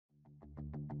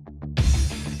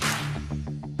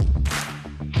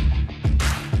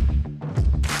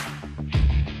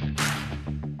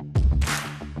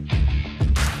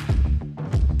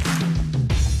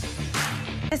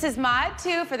This is mod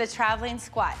 2 for the traveling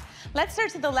squat. Let's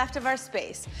start to the left of our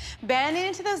space. Bending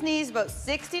into those knees about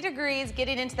 60 degrees,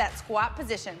 getting into that squat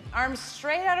position. Arms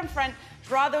straight out in front,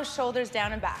 draw those shoulders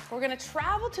down and back. We're gonna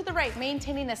travel to the right,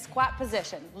 maintaining the squat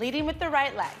position, leading with the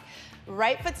right leg.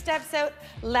 Right foot steps out,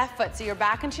 left foot, so you're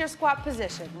back into your squat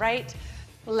position. Right,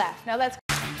 left. Now let's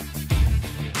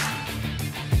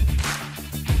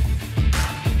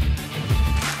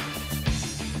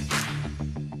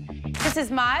This is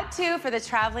mod 2 for the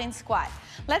traveling squat.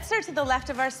 Let's start to the left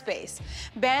of our space.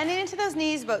 Bending into those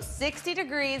knees about 60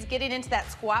 degrees, getting into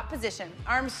that squat position.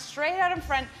 Arms straight out in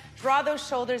front, draw those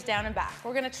shoulders down and back.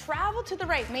 We're gonna travel to the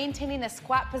right, maintaining the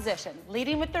squat position,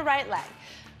 leading with the right leg.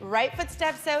 Right foot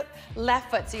steps out,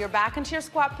 left foot, so you're back into your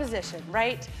squat position.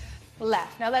 Right,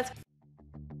 left. Now let's